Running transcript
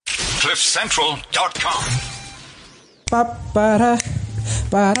CliffCentral.com. Ba-ba-da,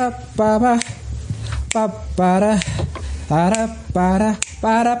 ba-da-ba-ba, ba-ba-da, ba-da-ba-da,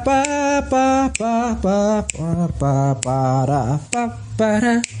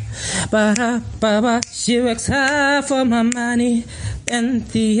 ba-da-ba-ba-ba-ba-ba-ba-da, ba-da-ba-ba. She works hard for my money,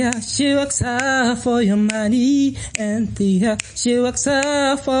 Anthea. She works hard for your money, Anthea. She works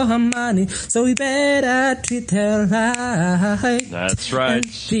hard for her money, so we better treat her right. That's right.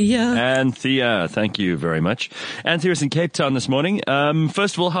 Anthea. Thank you very much. Anthea's in Cape Town this morning.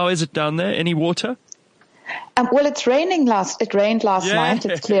 First of all, how is it down there? Any water? Well, it rained last night.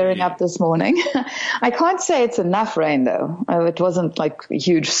 It's clearing up this morning. I can't say it's enough rain, though. It wasn't like a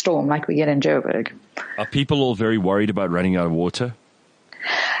huge storm like we get in Joburg. Are people all very worried about running out of water?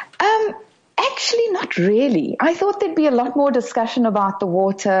 Actually, not really. I thought there'd be a lot more discussion about the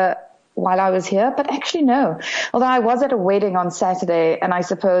water while I was here, but actually no. Although I was at a wedding on Saturday, and I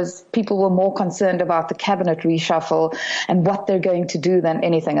suppose people were more concerned about the cabinet reshuffle and what they're going to do than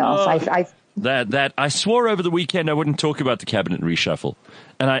anything else. I swore over the weekend I wouldn't talk about the cabinet reshuffle,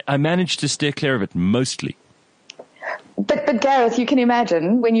 and I managed to steer clear of it mostly. But Gareth, you can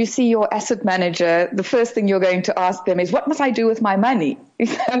imagine when you see your asset manager, the first thing you're going to ask them is, what must I do with my money?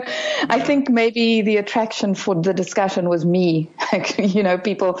 I think maybe the attraction for the discussion was me,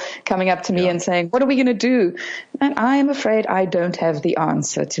 people coming up to me and saying, what are we going to do? And I am afraid I don't have the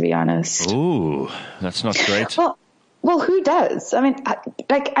answer, to be honest. Ooh, that's not great. Well, who does? I mean,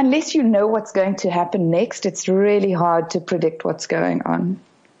 unless you know what's going to happen next, it's really hard to predict what's going on.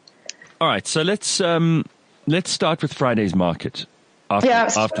 All right, so let's start with Friday's market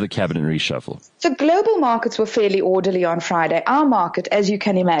after the cabinet reshuffle. So global markets were fairly orderly on Friday. Our market, as you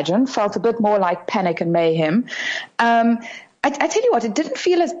can imagine, felt a bit more like panic and mayhem. I tell you what, it didn't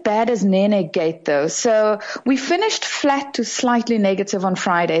feel as bad as Nene Gate, though. So we finished flat to slightly negative on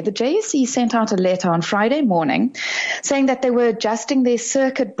Friday. The JSE sent out a letter on Friday morning saying that they were adjusting their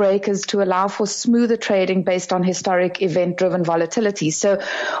circuit breakers to allow for smoother trading based on historic event-driven volatility. So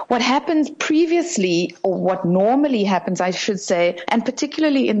what happens previously, or what normally happens, I should say, and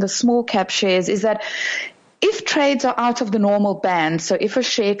particularly in the small cap shares, is that if trades are out of the normal band, so if a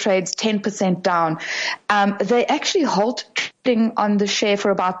share trades 10% down, they actually halt trading on the share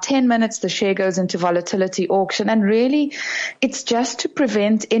for about 10 minutes. The share goes into volatility auction, and really it's just to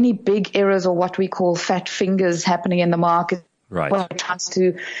prevent any big errors or what we call fat fingers happening in the market. Right. Where it tries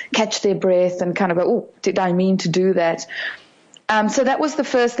to catch their breath and kind of go, oh, did I mean to do that? So that was the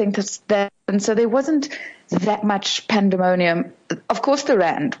first thing and so there wasn't that much pandemonium. Of course, the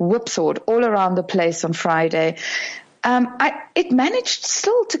rand whipsawed all around the place on Friday. It managed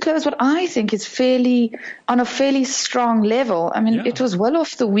still to close what I think is on a fairly strong level. I mean, It was well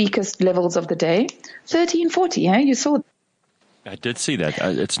off the weakest levels of the day. 1340, you saw. I did see that.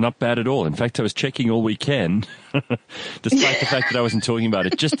 It's not bad at all. In fact, I was checking all weekend, despite the fact that I wasn't talking about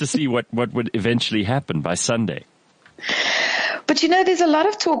it, just to see what would eventually happen by Sunday. But there's a lot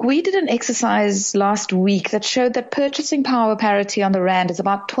of talk. We did an exercise last week that showed that purchasing power parity on the rand is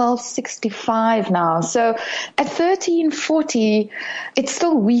about 12.65 now. So at 13.40, it's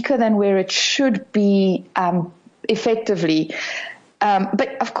still weaker than where it should be effectively.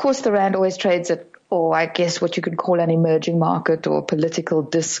 But of course, the rand always trades at, or I guess what you could call an emerging market or political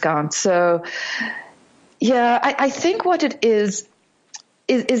discount. So, I think what it is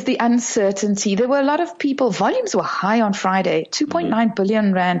the uncertainty. There were a lot of people, volumes were high on Friday, 2.9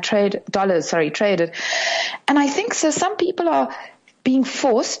 billion rand traded. And I think so some people are being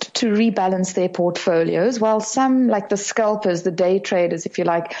forced to rebalance their portfolios, while some, like the scalpers, the day traders, if you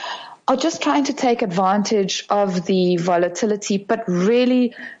like, are just trying to take advantage of the volatility. But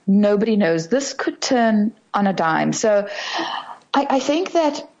really, nobody knows. This could turn on a dime. So I think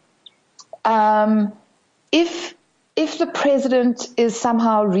that if the president is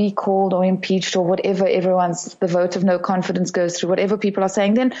somehow recalled or impeached or whatever the vote of no confidence goes through, whatever people are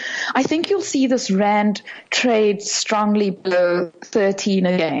saying, then I think you'll see this rand trade strongly below 13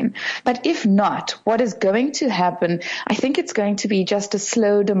 again. But if not, what is going to happen, I think it's going to be just a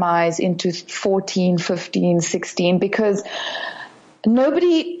slow demise into 14, 15, 16, because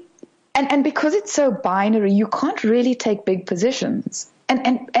nobody, and because it's so binary, you can't really take big positions.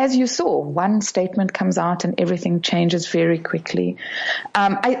 And as you saw, one statement comes out and everything changes very quickly.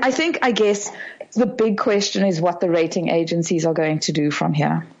 I guess the big question is what the rating agencies are going to do from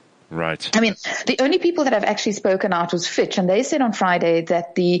here. Right. I mean, the only people that have actually spoken out was Fitch, and they said on Friday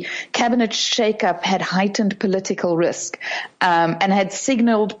that the cabinet shakeup had heightened political risk and had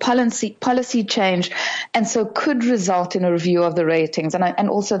signaled policy change, and so could result in a review of the ratings. And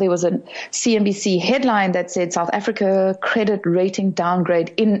also there was a CNBC headline that said South Africa credit rating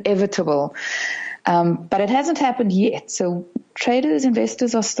downgrade inevitable. But it hasn't happened yet, so traders,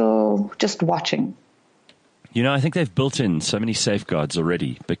 investors are still just watching. You know, I think they've built in so many safeguards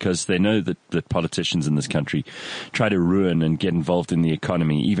already because they know that politicians in this country try to ruin and get involved in the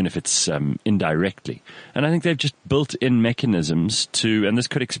economy, even if it's indirectly. And I think they've just built in mechanisms and this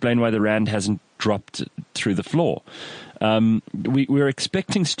could explain why the rand hasn't dropped through the floor. We're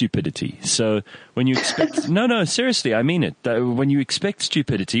expecting stupidity. So when you expect, no, seriously, I mean it. When you expect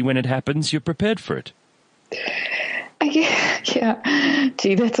stupidity, when it happens, you're prepared for it. Yeah.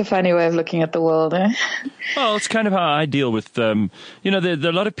 Gee, that's a funny way of looking at the world, eh? Well, it's kind of how I deal with, there are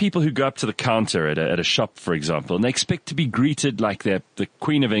a lot of people who go up to the counter at a shop, for example, and they expect to be greeted like they're the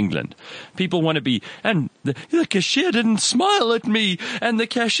Queen of England. People want to be, and the cashier didn't smile at me, and the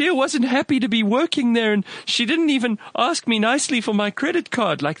cashier wasn't happy to be working there, and she didn't even ask me nicely for my credit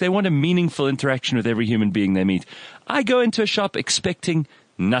card. Like they want a meaningful interaction with every human being they meet. I go into a shop expecting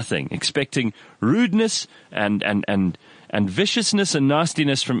nothing, expecting rudeness and viciousness and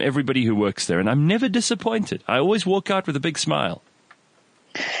nastiness from everybody who works there. And I'm never disappointed. I always walk out with a big smile.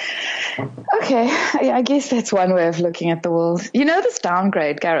 Okay, I guess that's one way of looking at the world. You know, this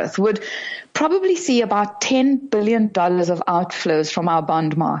downgrade, Gareth, would probably see about $10 billion of outflows from our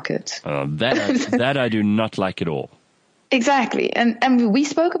bond market. That I do not like at all. Exactly. And we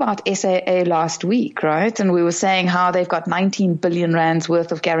spoke about SAA last week, right? And we were saying how they've got 19 billion rands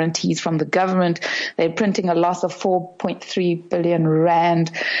worth of guarantees from the government. They're printing a loss of 4.3 billion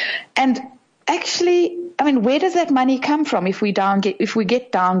rand. And actually, I mean, where does that money come from if we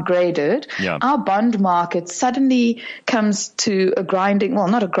get downgraded? Yeah. Our bond market suddenly comes to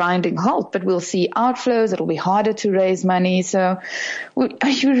not a grinding halt, but we'll see outflows. It'll be harder to raise money. So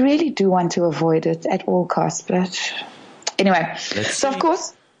you really do want to avoid it at all costs. But anyway, of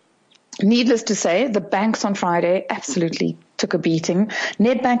course, needless to say, the banks on Friday absolutely took a beating.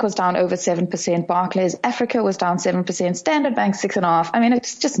 Nedbank was down over 7%. Barclays Africa was down 7%. Standard Bank 6.5%. I mean,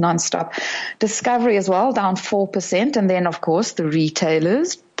 it's just nonstop. Discovery as well, down 4%. And then, of course, the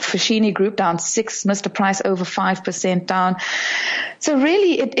retailers. Foschini Group down 6%. Mr. Price over 5% down. So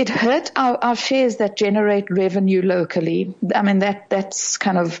really, it hurt our shares that generate revenue locally. I mean, that's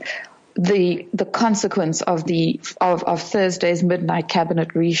kind of the consequence of Thursday's midnight cabinet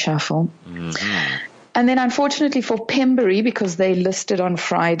reshuffle. Mm-hmm. And then unfortunately for Pembury, because they listed on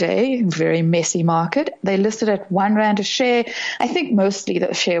Friday, very messy market, they listed at R1 a share. I think mostly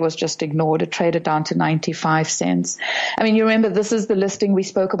the share was just ignored. It traded down to 95 cents. I mean, you remember this is the listing we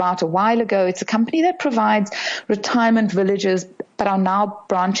spoke about a while ago. It's a company that provides retirement villages but are now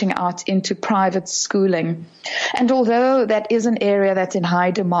branching out into private schooling. And although that is an area that's in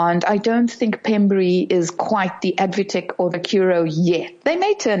high demand, I don't think Pembury is quite the Advitec or the Curo yet. They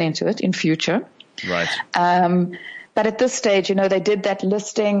may turn into it in future. Right. But at this stage, they did that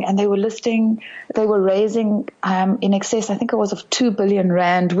listing and they were raising in excess, I think it was of 2 billion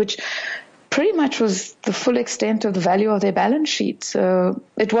rand, which pretty much was the full extent of the value of their balance sheet. So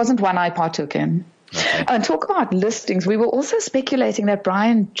it wasn't one I partook in. Okay. And talk about listings. We were also speculating that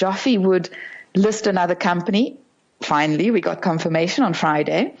Brian Joffe would list another company. Finally, we got confirmation on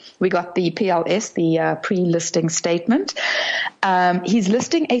Friday. We got the PLS, the pre-listing statement. He's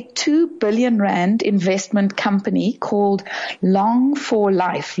listing a 2 billion rand investment company called Long for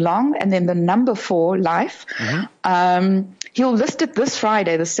Life. Long and then the number 4 Life. Mm-hmm. He'll list it this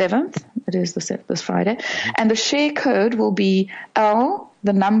Friday, the 7th. It is this Friday. Mm-hmm. And the share code will be L,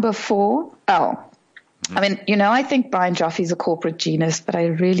 the number 4 L. Mm-hmm. I mean, I think Brian Joffe's a corporate genius, but I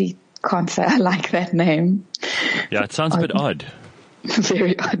really can't say I like that name. Yeah, it sounds a bit odd.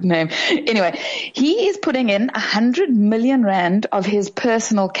 Very odd name. Anyway, he is putting in 100 million rand of his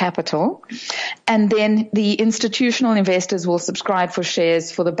personal capital, and then the institutional investors will subscribe for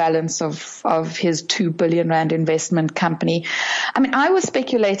shares for the balance of his 2 billion rand investment company. I mean, I was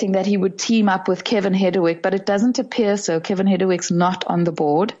speculating that he would team up with Kevin Hedderwick, but it doesn't appear so. Kevin Hedderwick's not on the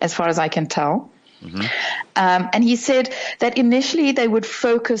board, as far as I can tell. Mm-hmm. And he said that initially they would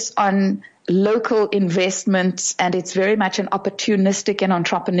focus on local investments, and it's very much an opportunistic and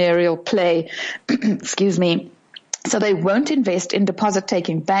entrepreneurial play. Excuse me. So they won't invest in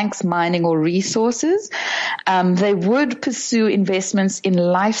deposit-taking banks, mining, or resources. They would pursue investments in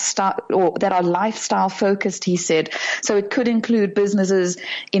lifestyle, or that are lifestyle-focused, he said. So it could include businesses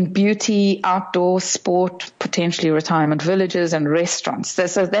in beauty, outdoor, sport, potentially retirement villages, and restaurants.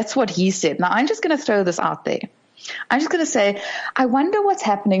 So that's what he said. Now, I'm just going to throw this out there. I'm just going to say, I wonder what's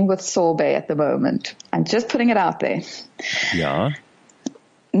happening with Sorbet at the moment. I'm just putting it out there. Yeah.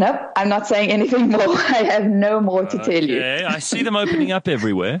 Nope, I'm not saying anything more. I have no more to tell you. I see them opening up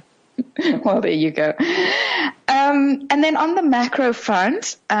everywhere. Well, there you go. And then on the macro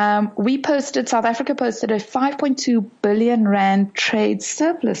front, South Africa posted a 5.2 billion rand trade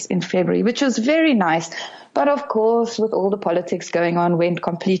surplus in February, which was very nice. But of course, with all the politics going on, went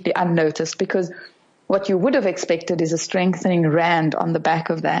completely unnoticed, because what you would have expected is a strengthening rand on the back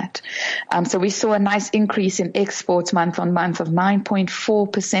of that. So we saw a nice increase in exports month on month of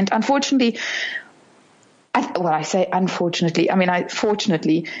 9.4%. Unfortunately,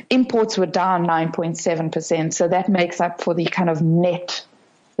 fortunately, imports were down 9.7%. So that makes up for the kind of net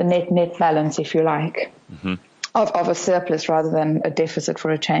balance, if you like, of a surplus rather than a deficit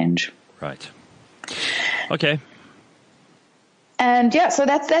for a change. Right. Okay. And yeah, so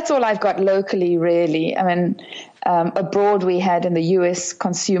that's all I've got locally, really. I mean, abroad we had in the US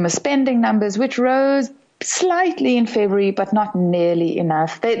consumer spending numbers, which rose slightly in February, but not nearly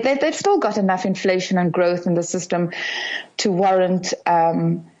enough. They've still got enough inflation and growth in the system to warrant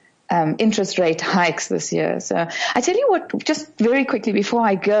interest rate hikes this year. So I tell you what, just very quickly before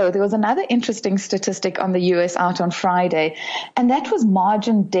I go, there was another interesting statistic on the US out on Friday, and that was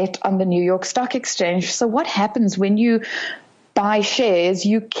margin debt on the New York Stock Exchange. So what happens when you buy shares?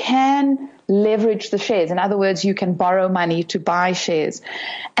 You can leverage the shares. In other words, you can borrow money to buy shares.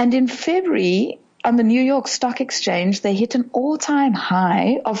 And in February, on the New York Stock Exchange, they hit an all-time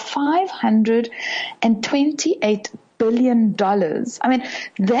high of $528 billion. I mean,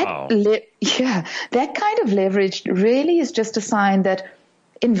 that kind of leverage really is just a sign that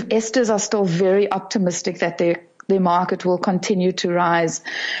investors are still very optimistic that their market will continue to rise.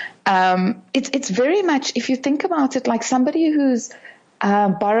 It's very much, if you think about it, like somebody who's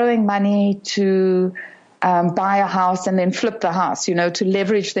borrowing money to buy a house and then flip the house, to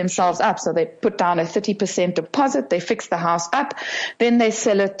leverage themselves up. So they put down a 30% deposit, they fix the house up, then they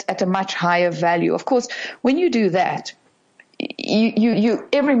sell it at a much higher value. Of course, when you do that, you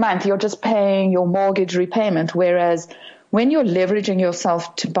every month you're just paying your mortgage repayment, whereas when you're leveraging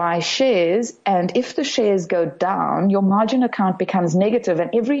yourself to buy shares, and if the shares go down, your margin account becomes negative,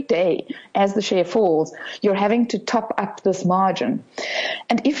 and every day as the share falls, you're having to top up this margin.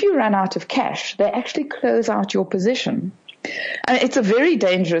 And if you run out of cash, they actually close out your position. And it's a very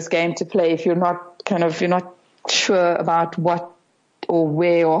dangerous game to play if you're not sure about what or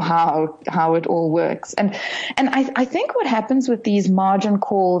where or how it all works. And I think what happens with these margin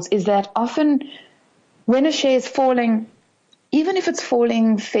calls is that often when a share is falling, even if it's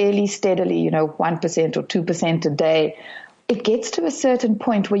falling fairly steadily, 1% or 2% a day, it gets to a certain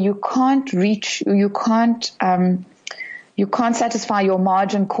point where you can't satisfy your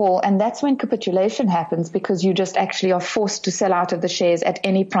margin call. And that's when capitulation happens, because you just actually are forced to sell out of the shares at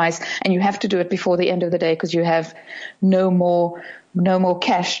any price. And you have to do it before the end of the day because you have no more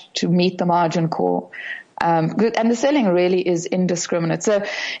cash to meet the margin call. And the selling really is indiscriminate. So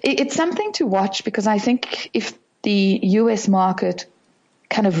it's something to watch, because I think if the US market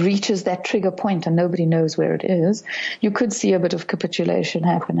kind of reaches that trigger point and nobody knows where it is, you could see a bit of capitulation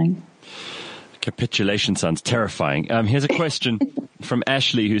happening. Capitulation sounds terrifying. Here's a question from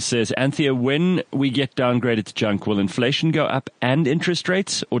Ashley, who says, Anthea, when we get downgraded to junk, will inflation go up and interest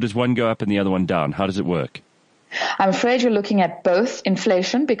rates, or does one go up and the other one down? How does it work? I'm afraid you're looking at both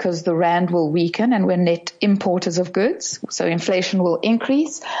inflation, because the rand will weaken and we're net importers of goods, so inflation will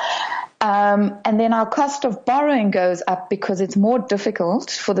increase. And then our cost of borrowing goes up because it's more difficult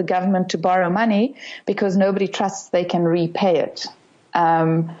for the government to borrow money because nobody trusts they can repay it.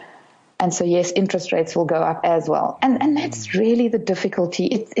 And so, yes, interest rates will go up as well. And that's really the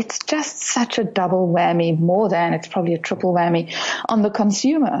difficulty. It's just such a double whammy, it's probably a triple whammy on the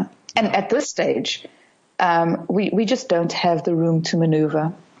consumer. And at this stage, we just don't have the room to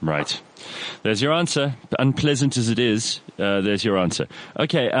maneuver. Right. There's your answer. Unpleasant as it is, there's your answer.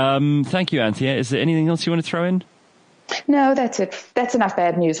 Okay. Thank you, Anthea. Is there anything else you want to throw in? No, that's it. That's enough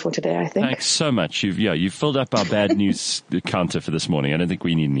bad news for today, I think. Thanks so much. You've filled up our bad news counter for this morning. I don't think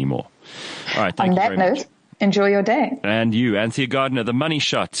we need any more. All right. Thank you very much. On that note, enjoy your day. And you, Anthea Gardner, the Money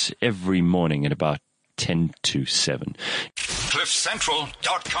Shot, every morning at about 10 to 7.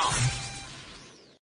 CliffCentral.com